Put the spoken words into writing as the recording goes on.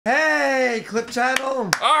Hey, Clip Channel.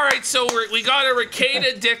 All right, so we got a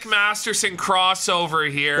Rekieta Dick Masterson crossover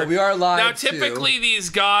here. But we are live now. Typically, these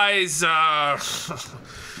guys,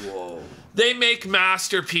 whoa, they make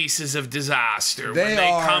masterpieces of disaster they when they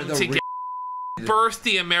are come the together. Birth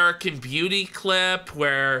the American Beauty clip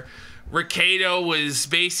where Rekieta was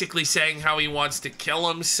basically saying how he wants to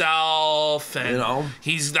kill himself, and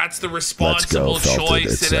that's the responsible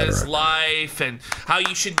choice in his life, and how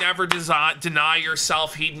you should never deny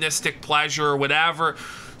yourself hedonistic pleasure or whatever.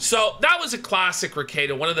 So that was a classic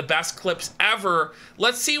Rekieta, one of the best clips ever.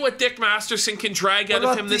 Let's see what Dick Masterson can drag out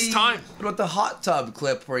of him this time. What about the hot tub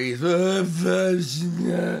clip where he's... Oh,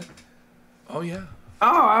 yeah.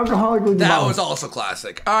 Oh, alcoholic with that was also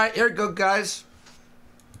classic. All right, here we go, guys.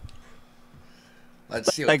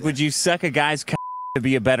 Let's see. Like, would you suck a guy's c to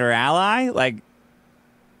be a better ally? Like,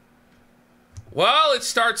 well, it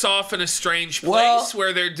starts off in a strange place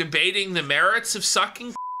where they're debating the merits of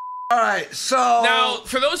sucking. All right, so now,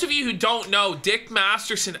 for those of you who don't know, Dick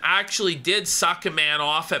Masterson actually did suck a man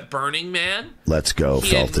off at Burning Man. Let's go.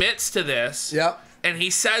 He admits to this. Yep. And he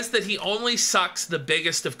says that he only sucks the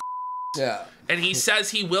biggest of. Yeah. And he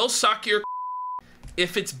says he will suck your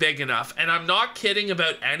if it's big enough. And I'm not kidding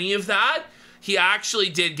about any of that. He actually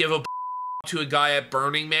did give a to a guy at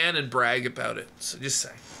Burning Man and brag about it. So just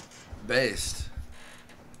saying. Based.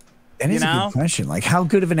 That is a good question. Like, how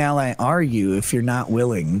good of an ally are you if you're not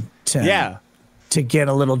willing to get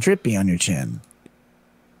a little drippy on your chin?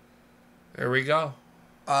 There we go.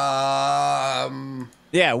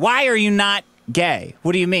 Yeah, why are you not gay?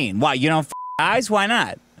 What do you mean? Why, you don't f guys? Why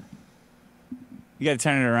not? You gotta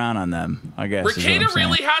turn it around on them, I guess. Rekieta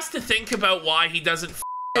really has to think about why he doesn't f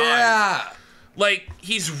guys. Yeah. Like,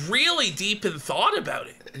 he's really deep in thought about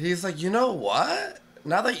it. He's like, you know what?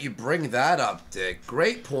 Now that you bring that up, Dick,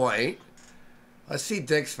 great point. Let's see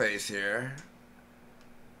Dick's face here.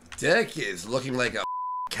 Dick is looking like a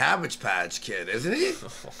Cabbage Patch Kid, isn't he?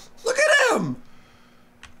 Look at him!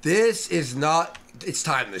 This is not... It's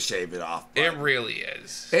time to shave it off. Bud. It really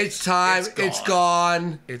is. It's time. It's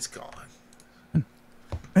gone. It's gone.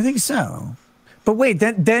 I think so. But wait,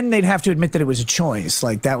 then they'd have to admit that it was a choice.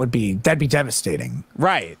 Like, that'd be devastating.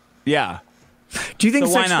 Right. Yeah. Do you think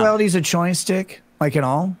sexuality is a choice, Dick? Like, at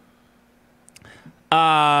all?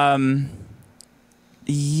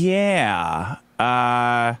 Yeah.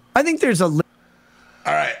 I think there's a...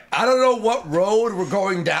 All right. I don't know what road we're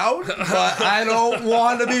going down, but I don't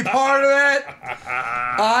want to be part of it.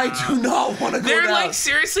 I do not want to go down. They're like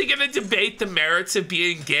seriously going to debate the merits of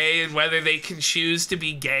being gay and whether they can choose to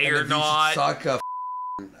be gay or not. Suck a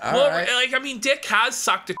like, I mean, Dick has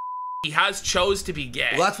sucked a he has chose to be gay.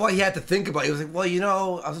 Well, that's why he had to think about it. He was like, well, you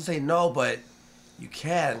know, I was going to say no, but you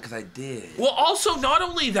can because I did. Well, also, not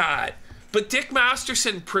only that, but Dick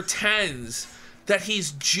Masterson pretends that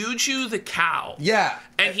he's Juju the cow. Yeah.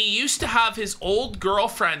 And he used to have his old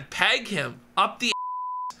girlfriend peg him up the ass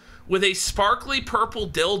with a sparkly purple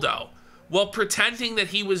dildo while pretending that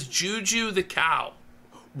he was Juju the cow.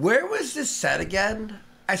 Where was this set again?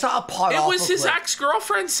 I saw a pot. It was his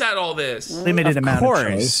ex-girlfriend said all this. Limited amount of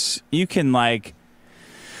choice. You can, like...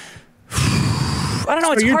 I don't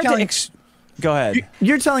know, it's hard to... Go ahead.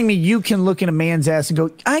 You're telling me you can look in a man's ass and go,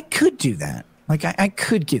 I could do that. Like, I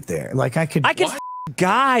could get there. Like, I could... I can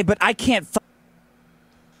guy, but I can't...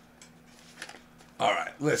 All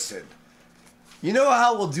right, listen. You know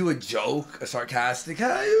how we'll do a joke, a sarcastic...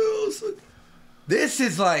 This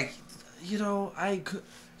is like, you know, I could...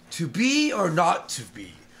 To be or not to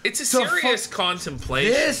be. It's a serious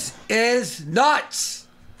contemplation. This is nuts.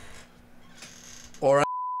 Or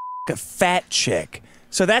a fat chick.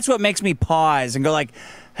 So that's what makes me pause and go like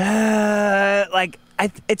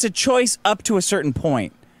it's a choice up to a certain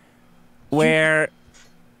point where...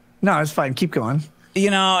 No, it's fine. Keep going.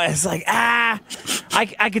 You know, it's like, I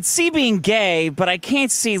could see being gay, but I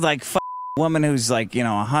can't see like a woman who's like, you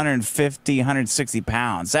know, 150, 160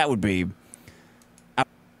 pounds. That would be...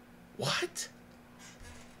 What?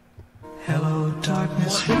 Hello,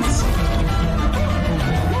 darkness.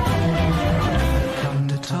 Come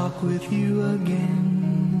to talk with you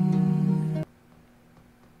again.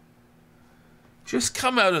 Just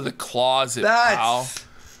come out of the closet, pal.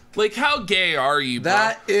 Like, how gay are you, bro?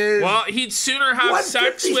 That is... Well, he'd sooner have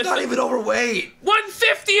sex with... not even overweight.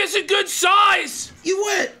 150 is a good size! You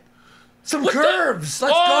went some curves.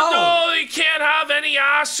 Let's go. Oh, no, you can't have any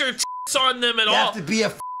ass or tits on them at all. You have to be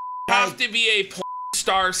a... have to be a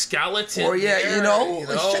star skeleton. Or yeah, there, you know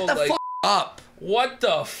shut the like, up. What the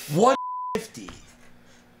 150.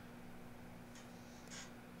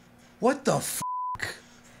 What the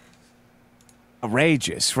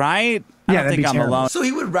outrageous, right? Yeah, I don't think I'm alone. So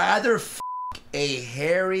he would rather a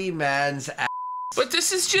hairy man's ass but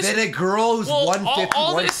this is just... than a girl's 150,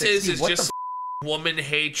 all this is what just woman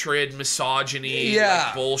hatred, misogyny, yeah.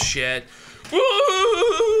 like bullshit.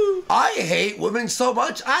 I hate women so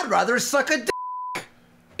much, I'd rather suck a dick.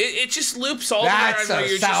 It just loops all That's the way around where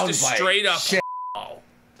you're just a straight up... Shit.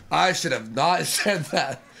 I should have not said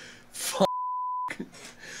that.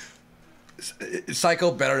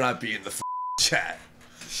 Psycho better not be in the chat.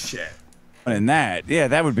 Shit. And that, yeah,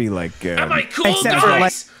 that would be like... Am I cool,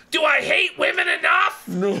 guys? Do I hate women enough?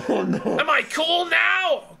 No. Am I cool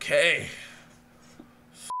now? Okay.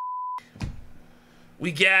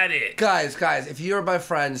 We get it. Guys, if you're my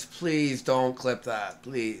friends, please don't clip that,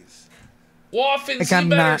 please. Waffens, you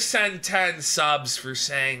better send 10 subs for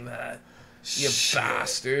saying that. You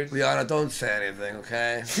bastard. Liana, don't say anything,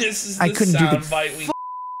 okay? This is the soundbite we...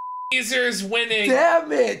 Caesar's winning.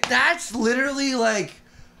 Damn it. That's literally like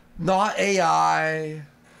not AI.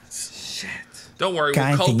 Shit. Don't worry,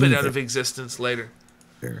 we'll culp it out of existence later.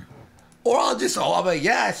 Sure. Or I'll just, I'm like,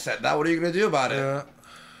 yeah, I said that. What are you going to do about it?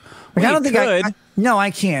 Like, I don't think I could. No, I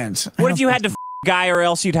can't. What if you had to a guy or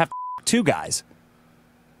else you'd have to 2 guys?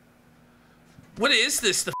 What is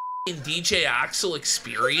this? The DJ Axel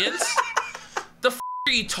experience? The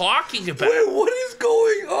are you talking about? Wait, what is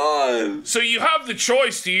going on? So you have the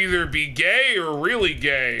choice to either be gay or really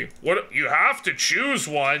gay. What, you have to choose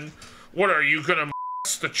one. What, are you gonna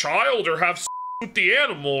the child or have with the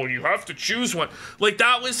animal? You have to choose one. Like,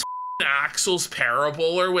 that was Axel's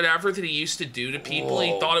parable or whatever that he used to do to people.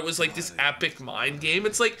 He thought it was like this epic mind game.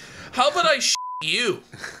 It's like, how about I you?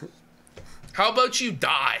 How about you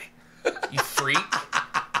die, you freak?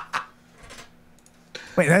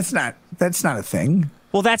 Wait, that's not a thing.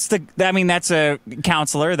 Well, that's a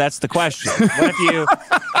counselor. That's the question. What if you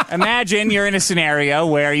imagine you're in a scenario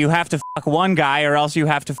where you have to fuck one guy or else you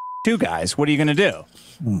have to fuck 2 guys? What are you going to do?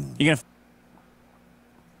 You're going to...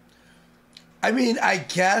 I mean, I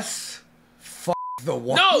guess fuck the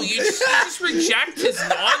one. No, you just reject his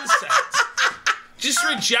nonsense. Just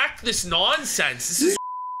reject this nonsense. This is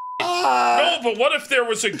no, but what if there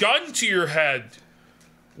was a gun to your head?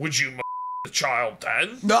 Would you the child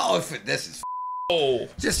then? No, if this is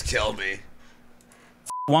just kill me.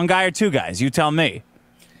 1 guy or 2 guys? You tell me.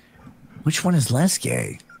 Which one is less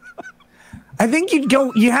gay? I think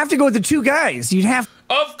you have to go with the 2 guys. You'd have...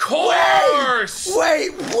 Of course!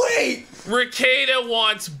 Wait! Rekieta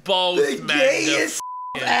wants both the men gayest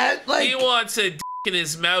like, he wants a dick in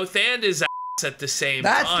his mouth and his ass at the same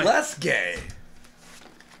time. That's less gay.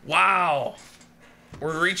 Wow.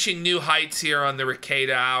 We're reaching new heights here on the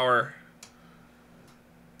Rekieta Hour.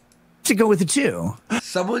 To go with the 2.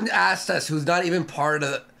 Someone asked us, who's not even part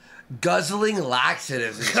of guzzling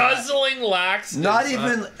laxatives. Guzzling laxatives. Not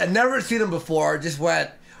even, I've never seen them before. Just went,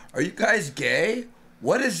 are you guys gay?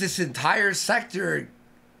 What is this entire sector?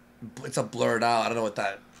 It's a blurred out. I don't know what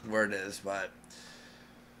that word is, but.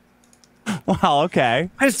 Well, okay.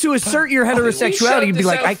 As to assert your heterosexuality, you'd be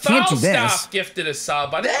like, I can't do this. Staff gifted a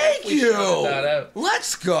sub. Thank you.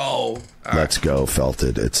 Let's go. Let's go,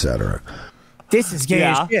 felted, etc. This is gay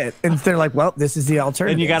as shit. And they're like, well, this is the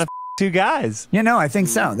alternative. And you got to 2 guys. Yeah, no, I think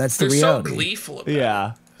so. That's the reality. So gleeful about it.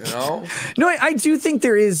 You know? No, I do think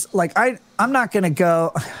there is, like, I'm not going to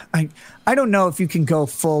go, I don't know if you can go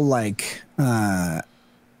full, like,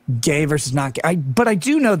 gay versus not gay. But I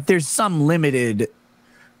do know there's some limited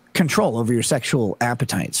control over your sexual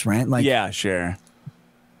appetites, right? Like, yeah, sure.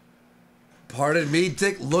 Pardon me,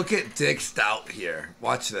 Dick. Look at Dick Stout here.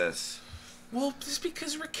 Watch this. Well, just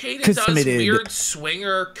because Rekieta does weird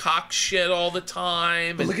swinger cock shit all the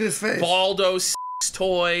time. But look at his face. Baldo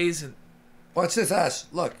toys. And watch this, Ash.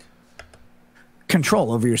 Look.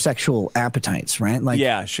 Control over your sexual appetites, right? Like,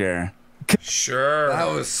 yeah, sure. Sure.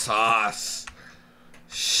 That was sauce.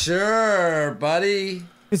 Sure, buddy.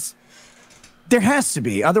 There has to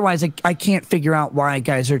be. Otherwise, I can't figure out why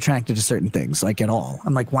guys are attracted to certain things, like, at all.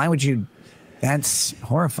 I'm like, why would you? That's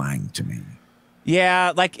horrifying to me.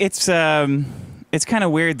 Yeah, like, it's kind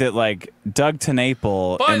of weird that, like, Doug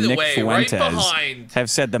TenNapel and Nick Fuentes right behind have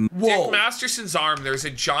said the... Dick Masterson's arm, there's a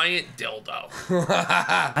giant dildo.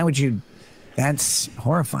 Why would you? That's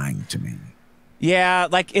horrifying to me. Yeah,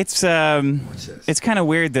 like, it's kind of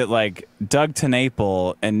weird that, like, Doug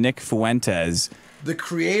TenNapel and Nick Fuentes... The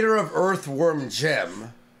creator of Earthworm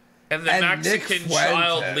Jim. And the Mexican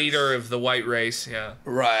child leader of the white race, yeah.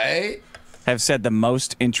 Right. Have said the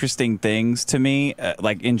most interesting things to me,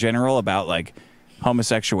 like, in general, about, like,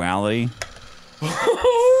 homosexuality.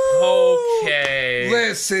 Okay.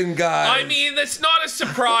 Listen, guys. I mean, that's not a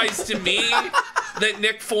surprise to me that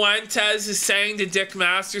Nick Fuentes is saying to Dick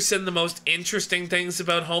Masterson the most interesting things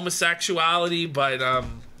about homosexuality, but,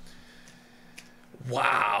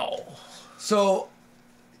 Wow. So,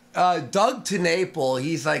 Doug TeNapel,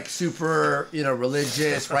 he's like super,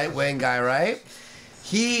 religious, right-wing guy, right?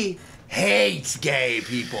 He hates gay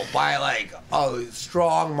people by like a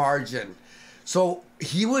strong margin. So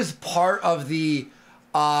he was part of the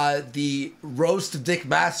roast of Dick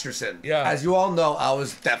Masterson. Yeah. As you all know, I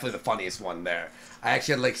was definitely the funniest one there. I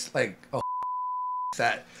actually had like a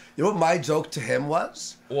set. You know what my joke to him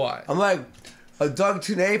was? What? I'm like, Doug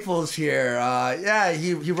TeNapel's here. Yeah,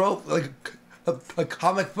 he wrote like a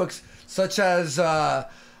comic books such as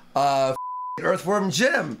Earthworm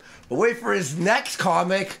Jim. But wait for his next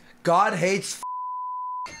comic, God Hates.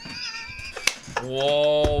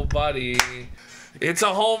 Whoa, buddy. It's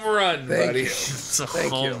a home run, Thank buddy. you. It's a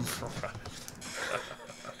Thank home you. run.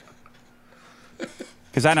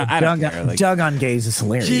 Because I don't care. Like, Doug on gays is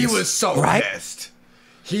hilarious. He was so Right? pissed.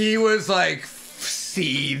 He was like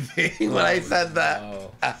seething when I said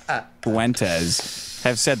that. Fuentes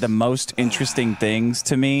have said the most interesting things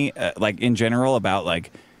to me, like in general about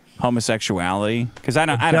like homosexuality. Because I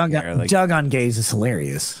don't care. Like, Doug on gays is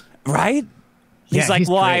hilarious. right? He's Yeah, like, he's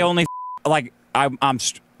well, I great. only like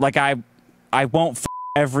I won't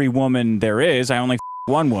every woman there is. I only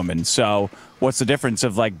one woman. So what's the difference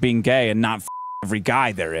of like being gay and not every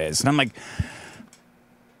guy there is? And I'm like,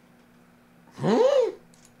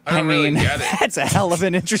 I don't really get it. that's a hell of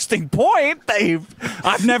an interesting point.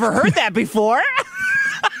 I've never heard that before.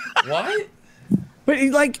 What? But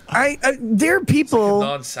like, there are people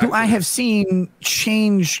non who sequitur. I have seen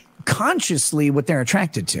change consciously what they're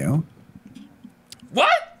attracted to.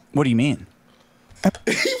 What? What do you mean?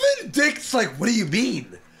 Even Dick's like, what do you mean?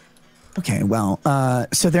 Okay, well,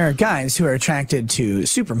 so there are guys who are attracted to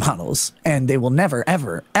supermodels, and they will never,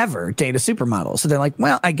 ever, ever date a supermodel. So they're like,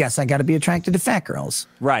 well, I guess I got to be attracted to fat girls.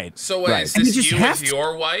 Right. So wait, right. is And this you just you have with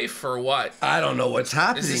your wife or what? I don't know what's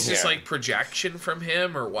happening Is this just here. like projection from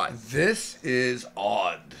him or what? This is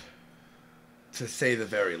odd, to say the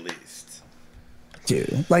very least.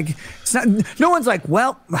 Dude, like, it's not. No one's like,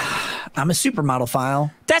 well, I'm a supermodel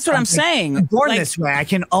file. That's what I'm saying. I'm born Like, this way. I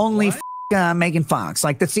can only Megan Fox.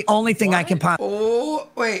 Like, that's the only thing I can pop. Oh,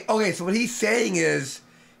 wait. Okay, so what he's saying is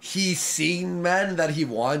he's seen men that he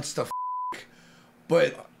wants to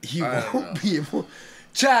but he won't be able.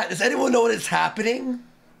 Chat, does anyone know what is happening?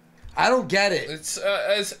 I don't get it. It's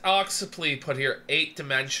as Oxapley put here,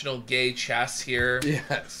 8-dimensional gay chess here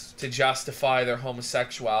Yes. to justify their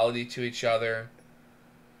homosexuality to each other.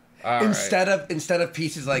 All Instead of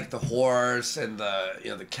pieces like the horse and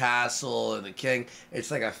the castle and the king,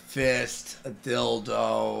 it's like a fist, a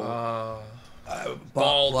dildo, a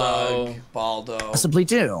butt plug, baldo. Possibly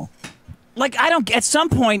do. like I don't. At some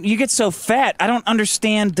point, you get so fat. I don't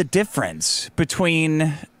understand the difference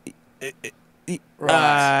between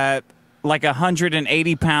like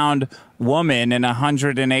 180-pound woman and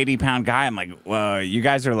 180-pound guy. I'm like, well, you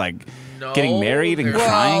guys are like getting married and there's-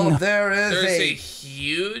 crying. Well, there's a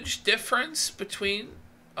huge difference between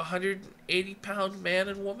a 180-pound man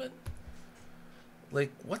and woman.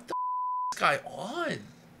 Like, what the is this guy on?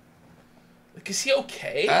 Like, is he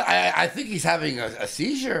okay? I think he's having a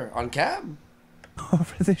seizure on cam.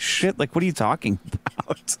 Over this shit. Like, what are you talking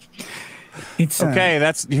about? It's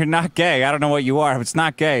Okay, you're not gay. I don't know what you are. It's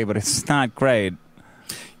not gay, but it's not great.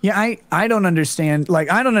 Yeah, I don't understand. Like,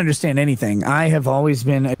 I don't understand anything. I have always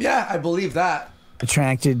been Yeah, I believe that.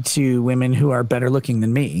 attracted to women who are better looking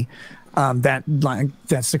than me. That's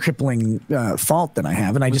the crippling fault that I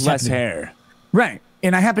have, and I just Less happen to- hair. Right,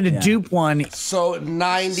 and I happen to dupe one. So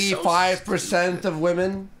 95% of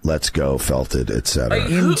women. Let's go, felted, etc. Like,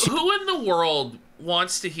 who in the world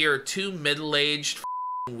wants to hear two middle-aged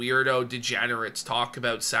weirdo degenerates talk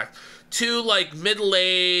about sex? Two, like,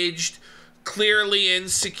 middle-aged, clearly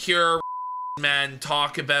insecure men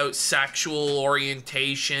talk about sexual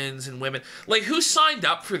orientations and women. Like, who signed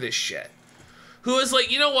up for this shit? Who is like,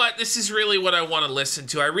 you know what? This is really what I want to listen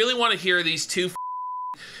to. I really want to hear these two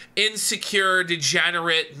insecure,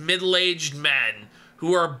 degenerate, middle-aged men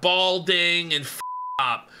who are balding and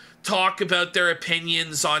up talk about their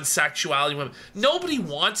opinions on sexuality. Women. Nobody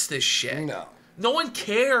wants this shit. No. No one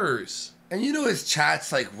cares. And you know his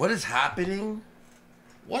chat's like, what is happening?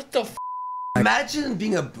 What the Imagine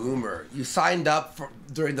being a boomer. You signed up for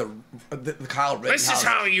during the Kyle Rittenhouse. This is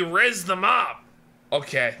how you riz them up.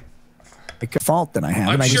 Okay. Fault that I have.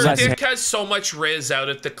 I'm and I sure just Dick has so much riz out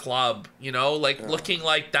at the club, you know, like looking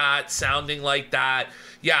like that, sounding like that.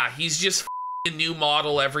 Yeah, he's just a new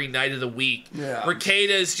model every night of the week. Yeah. Rekieta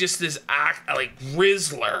is just this like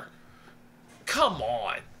Rizzler. Come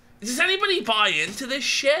on. Does anybody buy into this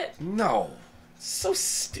shit? No. It's so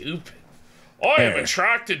stupid. I am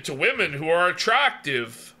attracted to women who are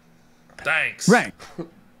attractive. Thanks. Right.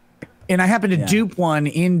 And I happened to dupe one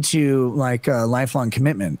into like a lifelong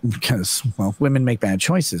commitment because, well, women make bad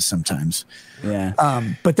choices sometimes. Yeah.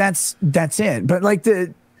 But that's it. But like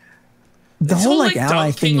the whole like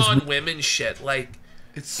ally thing is on women shit. Like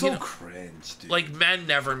it's so cringe, dude. Like men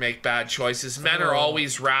never make bad choices. Men are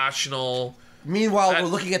always rational. Meanwhile, we're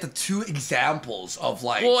looking at the two examples of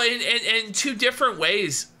like, well, in two different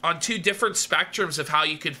ways on two different spectrums of how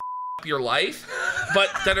you could up your life, but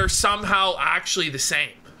that are somehow actually the same.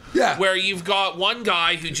 Yeah. Where you've got one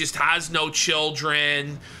guy who just has no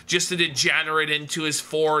children, just a degenerate into his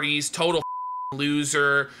 40s, total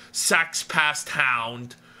loser, sex pest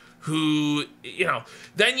hound, who, you know,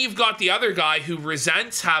 then you've got the other guy who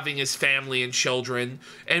resents having his family and children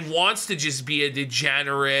and wants to just be a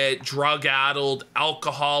degenerate, drug-addled,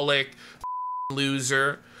 alcoholic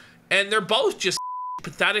loser. And they're both just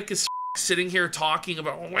pathetic as sitting here talking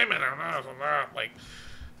about women and that. Like,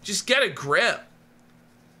 just get a grip.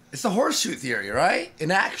 It's the horseshoe theory, right?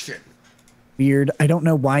 In action. Weird. I don't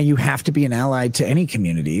know why you have to be an ally to any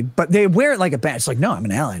community, but they wear it like a badge. It's like, no, I'm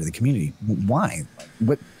an ally to the community. Why?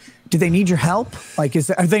 What? Do they need your help? Like,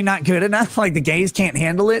 are they not good enough? Like, the gays can't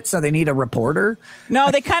handle it, so they need a reporter?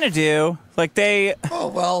 No, they kind of do. Like, they... Oh,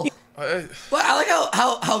 well. Well, I like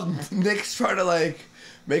how Nick's trying to, like,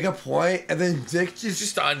 make a point, and then Dick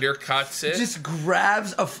just undercuts it. Just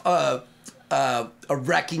grabs a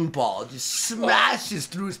wrecking ball, just smashes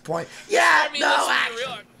through his point. Yeah, I mean, no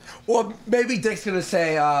action. Or maybe Dick's gonna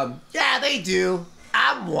say, yeah, they do.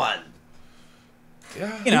 I'm one.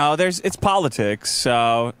 Yeah. You know, it's politics,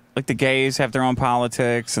 so like the gays have their own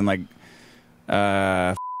politics, and like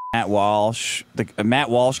Matt Walsh, the Matt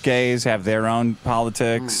Walsh gays have their own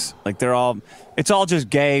politics. Like it's all just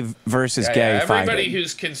gay versus gay everybody fighting.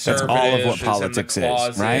 Who's conservative. That's all of what politics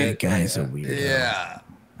is, right? Guys are weird. Yeah.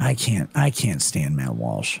 I can't stand Matt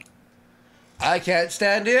Walsh. I can't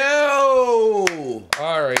stand you. All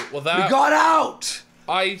right. Well, we got out.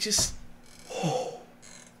 I just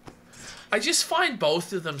find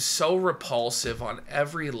both of them so repulsive on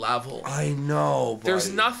every level. I know. Buddy.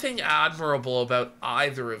 There's nothing admirable about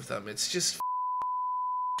either of them. It's just.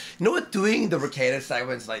 You know what doing the Rekieta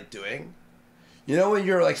segment's like doing? You know when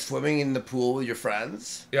you're like swimming in the pool with your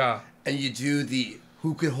friends? Yeah. And you do the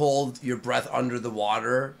who could hold your breath under the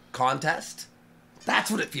water contest? That's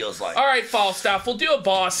what it feels like. All right, Falstaff, we'll do a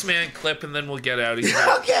boss man clip and then we'll get out of here.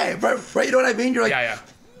 Okay, right, you know what I mean? You're like, yeah.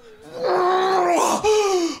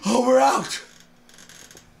 Oh, we're out.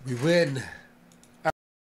 We win.